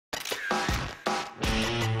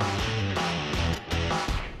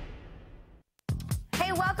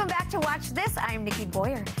to Watch This. I'm Nikki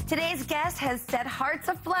Boyer. Today's guest has set hearts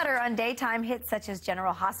aflutter on daytime hits such as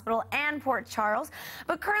General Hospital and Port Charles.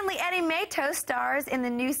 But currently, Eddie Matos stars in the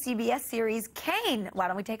new CBS series Kane. Why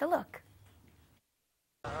don't we take a look?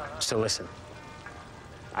 So listen,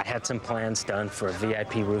 I had some plans done for a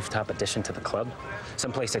VIP rooftop addition to the club.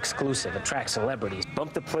 Someplace exclusive, attract celebrities,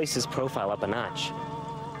 bump the place's profile up a notch.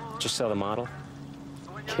 Just sell the model.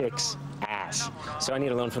 Kicks ass. So I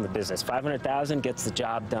need a loan from the business. $500,000 gets the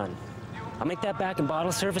job done. I'll make that back in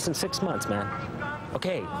bottle service in 6 months, man.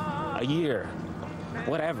 Okay, a year,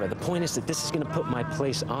 whatever. The point is that this is gonna put my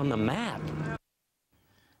place on the map.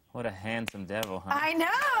 What a handsome devil, huh? I know!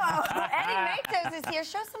 Eddie Matos is here.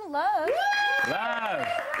 Show some love. Love!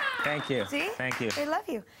 Thank you. See? Thank you. They love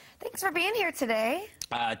you. Thanks for being here today.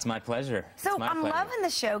 It's my pleasure. So I'm loving the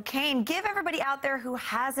show, Kane. Give everybody out there who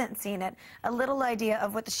hasn't seen it a little idea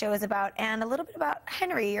of what the show is about and a little bit about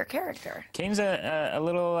Henry, your character. Kane's a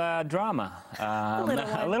little drama.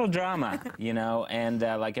 A little drama, you know, and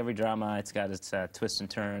like every drama, it's got its twists and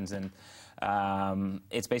turns, and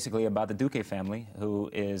it's basically about the Duque family, who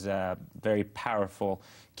is a very powerful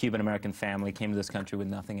Cuban-American family, came to this country with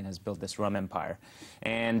nothing and has built this rum empire.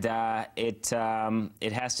 And it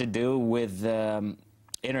has to do with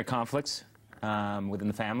inner conflicts within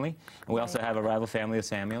the family. And we also have a rival family of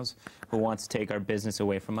Samuels who wants to take our business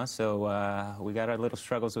away from us, so we got our little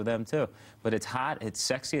struggles with them too. But it's hot, it's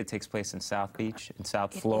sexy, it takes place in South Beach, in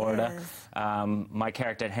South Florida. My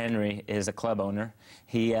character, Henry, is a club owner.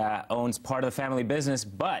 He owns part of the family business,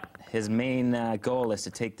 but his main goal is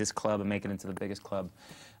to take this club and make it into the biggest club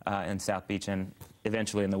in South Beach and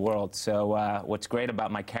eventually in the world. So what's great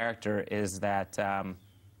about my character is that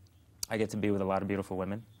I get to be with a lot of beautiful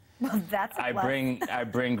women. Well, that's a plus. I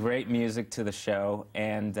bring great music to the show,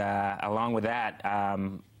 and along with that,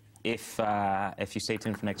 if you stay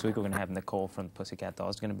tuned for next week, we're going to have Nicole from the Pussycat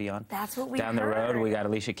Dolls going to be on. That's what we Down the heard. road, we got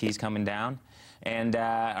Alicia Keys coming down, and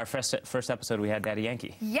our first episode, we had Daddy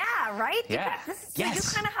Yankee. Yeah, right? Yeah. You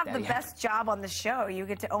kind of have the best job on the show. You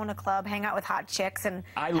get to own a club, hang out with hot chicks, and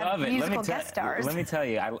I love it. musical guest stars. Let me tell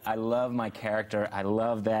you, I love my character. I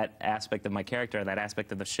love that aspect of my character, that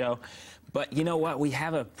aspect of the show. But you know what? We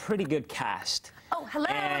have a pretty good cast. Oh, hello,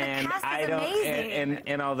 and the cast is amazing.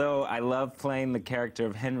 And although I love playing the character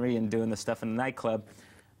of Henry and doing the stuff in the nightclub,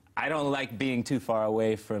 I don't like being too far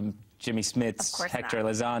away from Jimmy Smits, Hector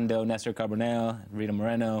Elizondo, Nestor Carbonell, Rita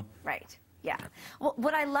Moreno. Right. Yeah. Well,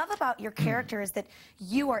 what I love about your character is that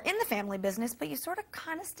you are in the family business, but you sort of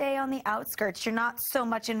kind of stay on the outskirts. You're not so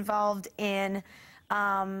much involved in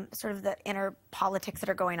sort of the inner politics that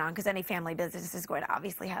are going on, because any family business is going to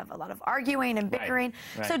obviously have a lot of arguing and bickering.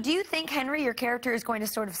 Right. So do you think, Henry, your character is going to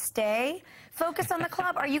sort of stay focused on the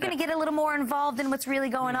club? Are you going to get a little more involved in what's really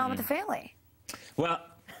going on with the family? Well,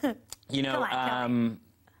 you know,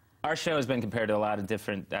 our show has been compared to a lot of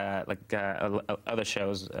different, other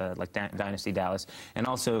shows, like Dynasty Dallas, and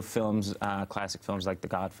also films, classic films like The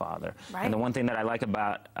Godfather. Right. And the one thing that I like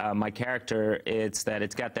about my character, it's that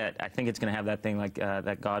it's got that, I think it's going to have that thing like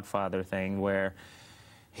that Godfather thing where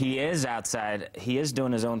he is outside, he is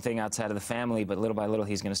doing his own thing outside of the family, but little by little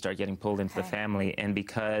he's going to start getting pulled into the family. And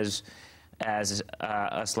because as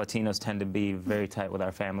us Latinos tend to be very tight with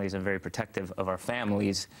our families and very protective of our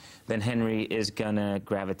families, then Henry is gonna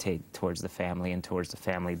gravitate towards the family and towards the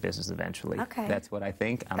family business eventually. Okay. That's what I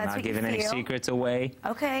think. I'm That's not giving any secrets away.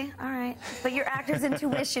 Okay, all right. But your actor's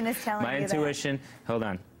intuition is telling you that. My intuition, hold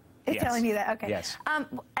on. It's telling you that, okay. Yes.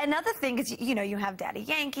 Another thing is, you know, you have Daddy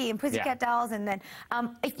Yankee and Pussycat Dolls, and then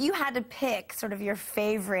if you had to pick sort of your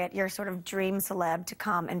favorite, your sort of dream celeb to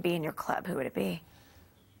come and be in your club, who would it be?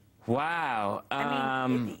 Wow. I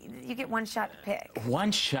mean, you get one shot to pick.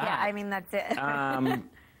 One shot? Yeah, I mean, that's it.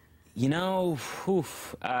 You know,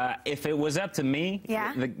 if it was up to me,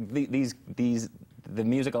 the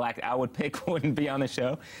musical act I would pick wouldn't be on the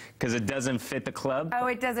show because it doesn't fit the club. Oh,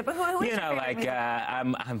 it doesn't. But who you know, like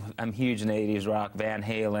I'm huge in the '80s rock, Van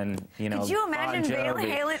Halen. You know, could you imagine Van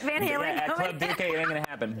Halen? Yeah, at Club Duque, it ain't gonna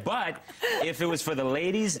happen. But if it was for the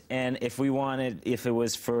ladies, and if it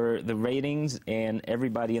was for the ratings and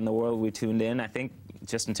everybody in the world we tuned in, I think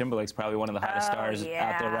Justin Timberlake's probably one of the hottest stars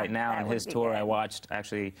out there right now. On his tour, I watched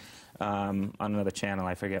actually on another channel.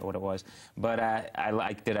 I forget what it was, but I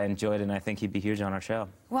liked it. I enjoyed it, and I think he'd be huge on our show.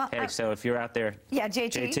 Well, hey, so if you're out there, yeah,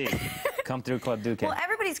 JT, Come through Club Duque. Well,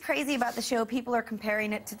 everybody's crazy about the show. People are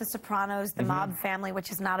comparing it to The Sopranos, the mob family, which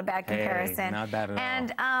is not a bad comparison. Hey, not bad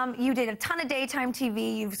at all. And you did a ton of daytime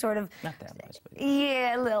TV. You've sort of... Not that much, but...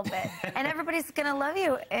 Yeah, a little bit. And everybody's going to love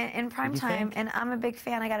you in prime time. And I'm a big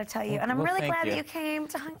fan, I got to tell you. And I'm really glad that you came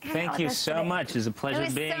to hang out with us Thank you so today. much. It's a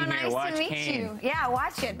pleasure being here. It was so nice to meet you. Yeah,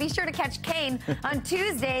 watch it. Be sure to catch Kane on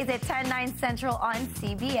Tuesdays at 10, 9 Central on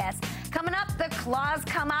CBS. Coming up, the claws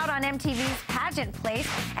come out on MTV's Pageant Place.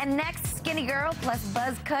 And next, Skinny Girl plus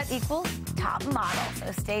Buzz Cut equals Top Model.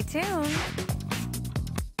 So stay tuned.